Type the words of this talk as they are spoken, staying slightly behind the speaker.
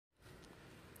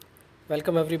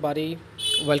Welcome everybody.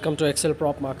 Welcome to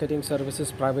HExcelprop Marketing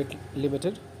Services Private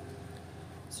Limited.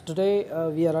 So today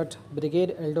we are at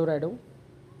Brigade Eldorado.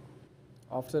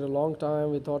 After a long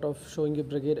time we thought of showing you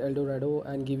Brigade Eldorado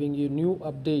and giving you new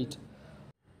update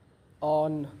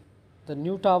on the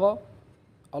new tower.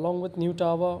 Along with new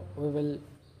tower we will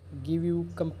give you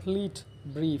complete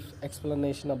brief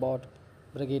explanation about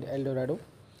Brigade Eldorado.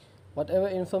 Whatever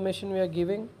information we are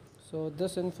giving, so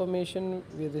this information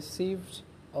we received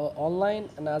online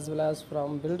and as well as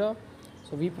from builder.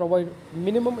 So we provide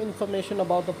minimum information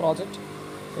about the project.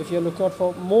 If you're looking out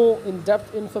for more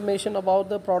in-depth information about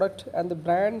the product and the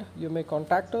brand, you may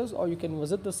contact us or you can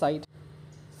visit the site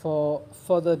for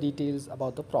further details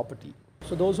about the property.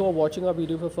 So those who are watching our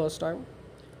video for first time,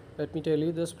 let me tell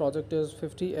you, this project is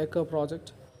 50-acre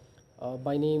project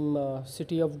by name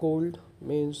City of Gold,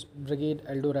 means Brigade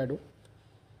Eldorado.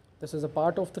 This is a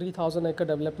part of 3,000-acre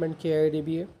development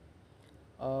KIADB.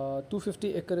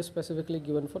 250 acre is specifically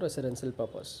given for residential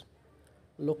purpose.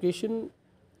 Location,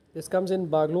 this comes in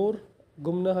Bangalore,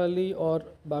 Devanahalli or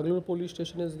Bangalore police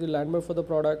station is the landmark for the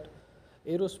product.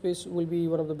 Aerospace will be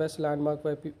one of the best landmark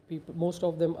where people, most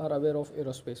of them are aware of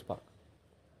Aerospace Park.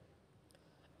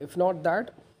 If not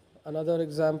that, another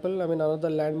example,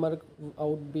 another landmark I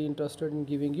would be interested in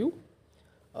giving you,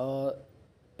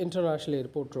 International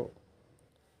Airport Road.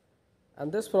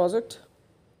 And this project,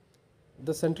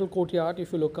 the central courtyard,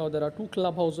 if you look out, there are two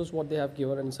clubhouses what they have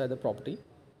given inside the property.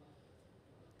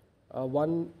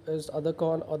 One is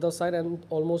other side and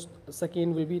almost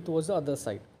second will be towards the other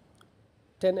side.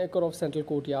 10 acre of central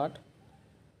courtyard.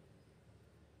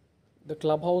 The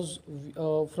clubhouse,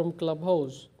 from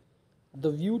clubhouse, the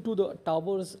view to the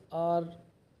towers are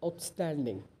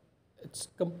outstanding. It's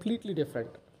completely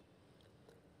different,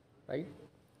 right?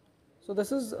 So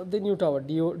this is the new tower,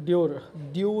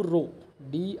 Diro,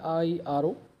 D-I-R-O.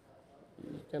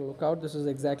 You can look out, this is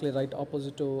exactly right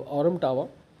opposite to Aurum Tower.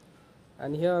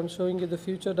 And here I'm showing you the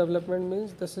future development,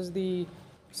 means this is the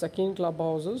second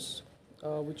clubhouses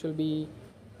which will be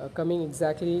coming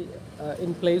exactly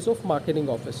in place of marketing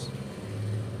office.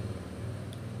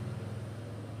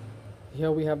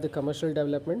 Here we have the commercial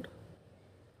development.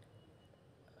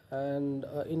 And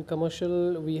in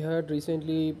commercial, we heard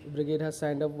recently Brigade has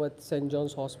signed up with St.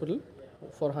 John's Hospital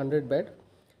for 100 bed.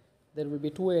 There will be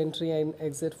two entry and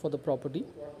exit for the property.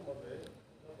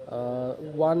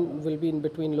 One will be in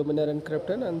between Luminaire and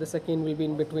Krypton, and the second will be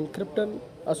in between Krypton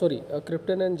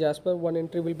and Jasper. One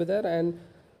entry will be there, and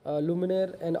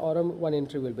Luminaire and Aurum one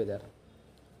entry will be there.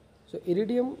 So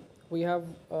Iridium we have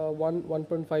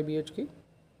 1.5 BHK,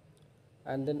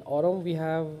 and then Aurum we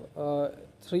have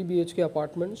 3 BHK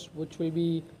apartments which will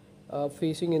be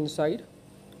facing inside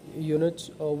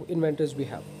units inventories we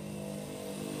have.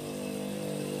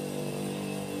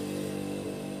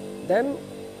 Then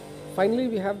finally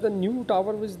we have the new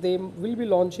tower which they will be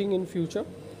launching in future,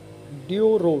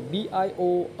 Dioro,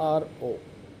 D-I-O-R-O.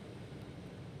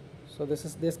 So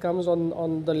this comes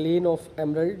on the lane of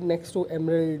Emerald, next to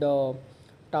Emerald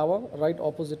Tower, right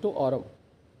opposite to Aurum.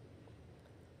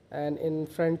 And in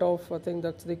front of, I think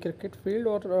that's the cricket field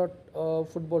or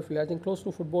football field. I think close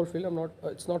to football field.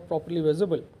 It's not properly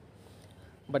visible,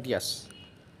 but yes.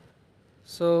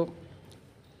 So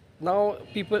now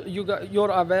people,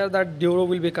 you're aware that Duro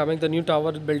will be coming. The new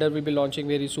tower builder will be launching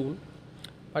very soon.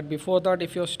 But before that,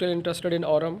 if you're still interested in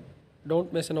Aurum,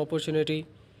 don't miss an opportunity.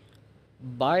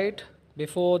 Buy it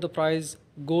before the price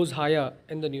goes higher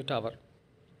in the new tower.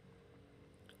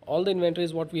 All the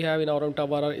inventories what we have in Aurum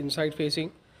Tower are inside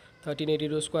facing.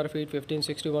 1382 square feet,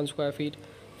 1561 square feet.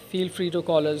 Feel free to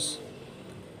call us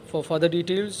for further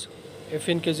details. If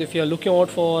you are looking out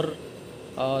for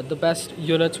the best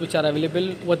units which are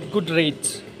available with good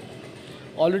rates.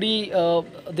 Already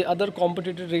the other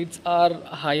competitive rates are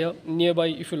higher nearby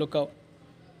if you look out.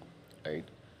 Right.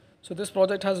 So this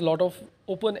project has a lot of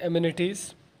open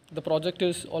amenities. The project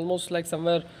is almost like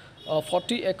somewhere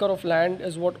 40 acre of land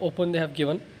is what open they have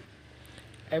given.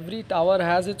 Every tower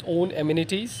has its own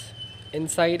amenities.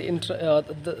 Inside,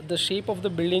 the shape of the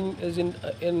building is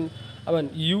in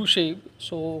U shape.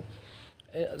 So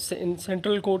in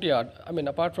central courtyard,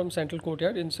 apart from central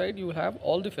courtyard, inside you have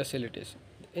all the facilities.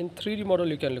 In 3D model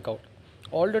you can look out.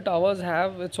 All the towers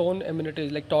have its own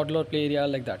amenities like toddler play area,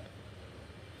 like that.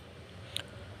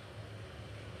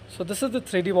 So this is the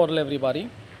 3D model, everybody,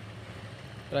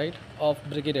 right, of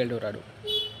Brigade Eldorado.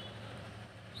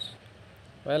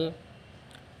 Well,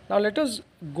 now let us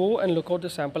go and look out the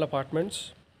sample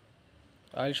apartments.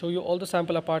 I'll show you all the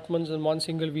sample apartments in one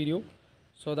single video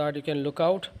so that you can look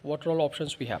out what all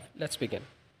options we have. Let's begin.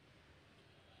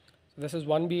 So this is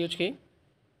 1 BHK,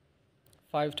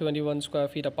 521 square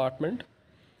feet apartment,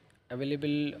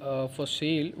 available for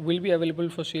sale, will be available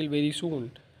for sale very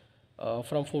soon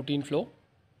from 14th floor.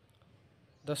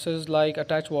 This is like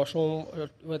attached washroom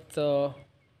with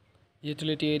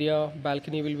utility area,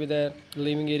 balcony will be there,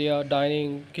 living area,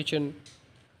 dining, kitchen.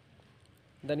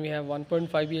 Then we have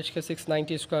 1.5 BHK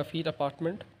 690 square feet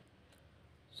apartment.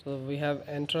 So we have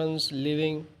entrance,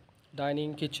 living,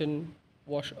 dining, kitchen,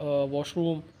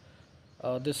 washroom,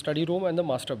 the study room and the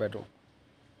master bedroom.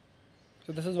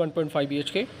 So this is 1.5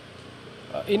 BHK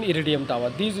in Iridium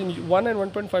Tower. These in 1 and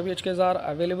 1.5 BHKs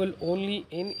are available only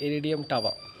in Iridium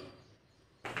Tower.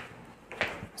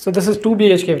 So this is 2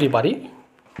 BHK everybody,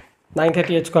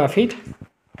 938 square feet,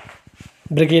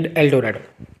 Brigade Eldorado.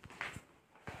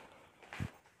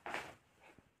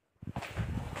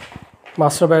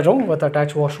 Master bedroom with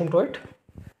attached washroom to it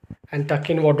and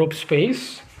tuck-in wardrobe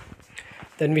space.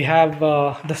 Then we have,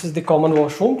 this is the common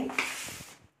washroom.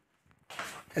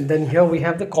 And then here we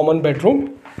have the common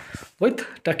bedroom with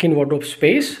tuck-in wardrobe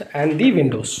space and the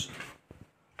windows.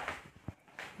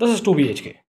 This is 2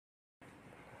 BHK.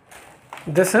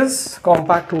 This is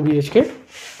compact 2 BHK.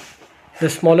 The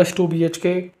smallest 2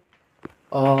 BHK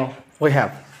we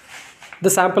have. The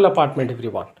sample apartment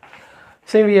everyone.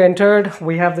 So we entered,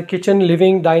 we have the kitchen,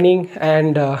 living, dining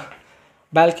and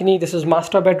balcony. This is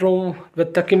master bedroom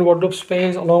with tuck-in wardrobe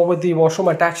space along with the washroom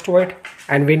attached to it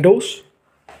and windows.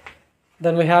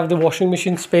 Then we have the washing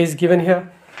machine space given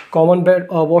here, common bed,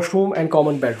 washroom and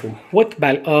common bedroom with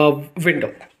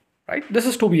window, right? This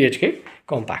is 2 BHK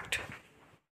compact.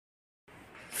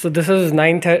 So this is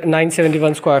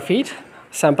 971 square feet,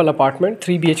 sample apartment,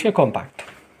 3 BHK compact.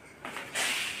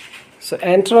 So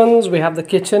entrance, we have the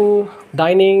kitchen,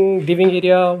 dining, living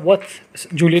area with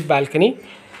Juliet balcony.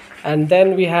 And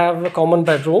then we have a common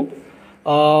bedroom.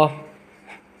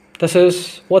 This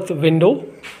is with window.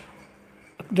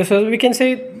 This is, we can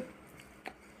say,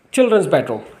 children's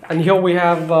bedroom. And here we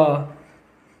have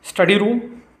study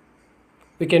room.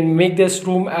 We can make this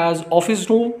room as office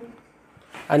room.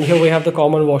 And here we have the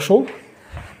common washroom.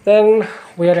 Then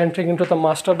we are entering into the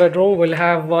master bedroom. We'll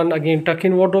have one again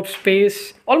tuck-in wardrobe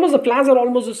space. Almost the plans are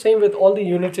almost the same with all the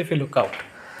units if you look out.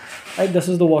 Right, this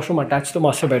is the washroom attached to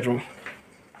master bedroom.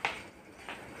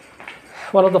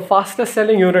 One of the fastest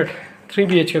selling unit, 3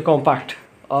 BHK compact.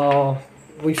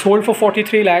 We sold for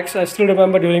 43 lakhs. I still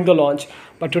remember during the launch.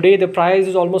 But today the price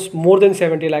is almost more than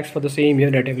 70 lakhs for the same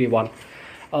unit everyone,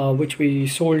 which we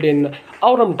sold in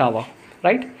Aurum Tower,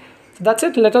 right? So that's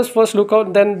it. Let us first look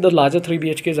out then the larger 3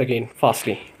 BHKs again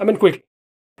fastly. I mean quickly.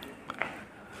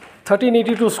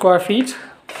 1382 square feet,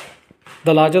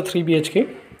 the larger 3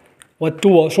 BHK with 2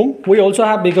 washroom. We also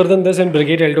have bigger than this in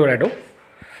Brigade Eldorado.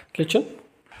 Kitchen,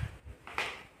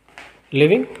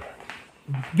 living,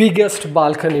 biggest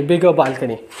balcony, bigger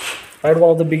balcony. Right,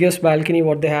 one of the biggest balcony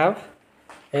what they have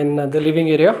in the living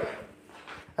area.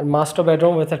 And master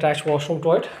bedroom with attached washroom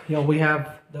to it. Here we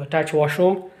have the attached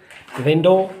washroom,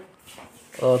 window,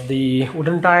 the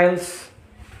wooden tiles,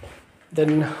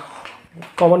 then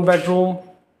common bedroom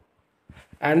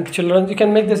and children. You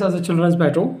can make this as a children's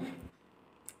bedroom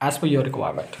as per your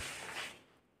requirement.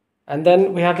 And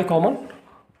then we have the common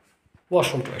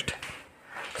washroom to it.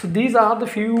 So these are the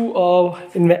few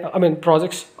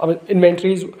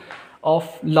inventories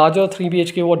of larger 3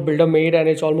 BHK what builder made, and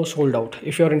it's almost sold out.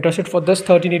 If you're interested for this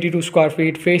 1382 square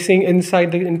feet facing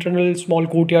inside the internal small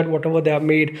courtyard, whatever they have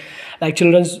made, like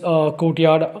children's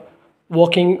courtyard,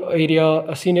 walking area,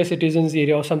 a senior citizens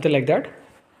area or something like that,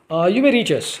 you may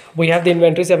reach us. We have the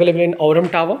inventories available in Aurum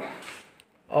Tower.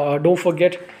 Don't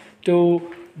forget to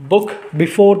book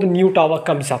before the new tower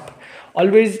comes up.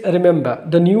 Always remember,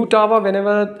 the new tower,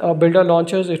 whenever a builder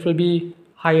launches, it will be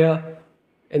higher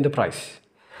in the price.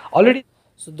 Already,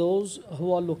 so those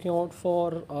who are looking out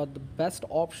for the best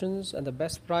options and the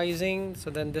best pricing, so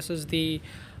then this is the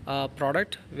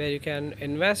product where you can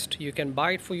invest, you can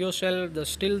buy it for yourself.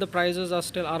 The prices are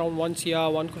still around 1 CR,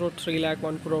 1 crore 3 lakh,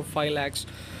 1 crore 5 lakhs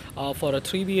for a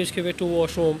 3 BHK with 2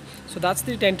 washroom. So that's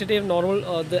the tentative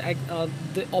normal, the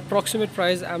approximate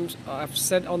price I've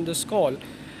said on this call.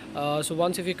 So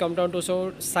once if you come down to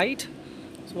site,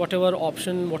 so whatever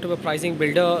option, whatever pricing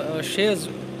builder shares,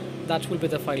 that will be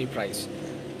the final price.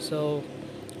 So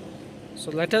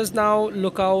let us now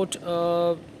look out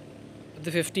the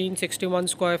 1561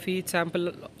 square feet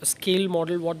sample scale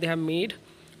model what they have made.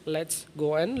 Let's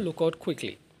go and look out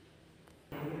quickly.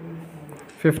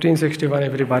 1561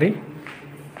 everybody.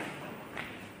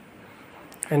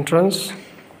 Entrance,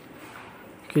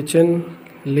 kitchen,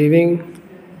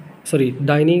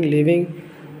 dining, living,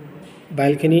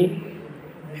 balcony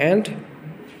and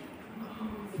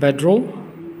bedroom,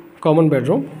 common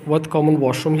bedroom with common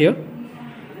washroom here.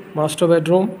 master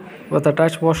bedroom with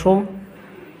attached washroom,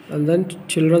 and then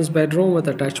children's bedroom with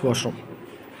attached washroom.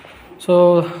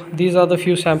 So these are the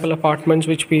few sample apartments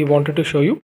which we wanted to show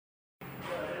you.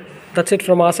 That's it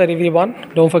from our side,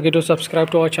 everyone. Don't forget to subscribe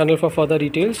to our channel for further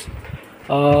details,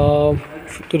 to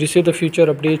receive the future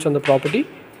updates on the property,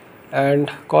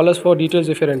 and call us for details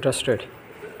if you're interested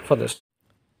for this.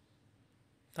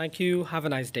 Thank you. Have a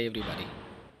nice day, everybody.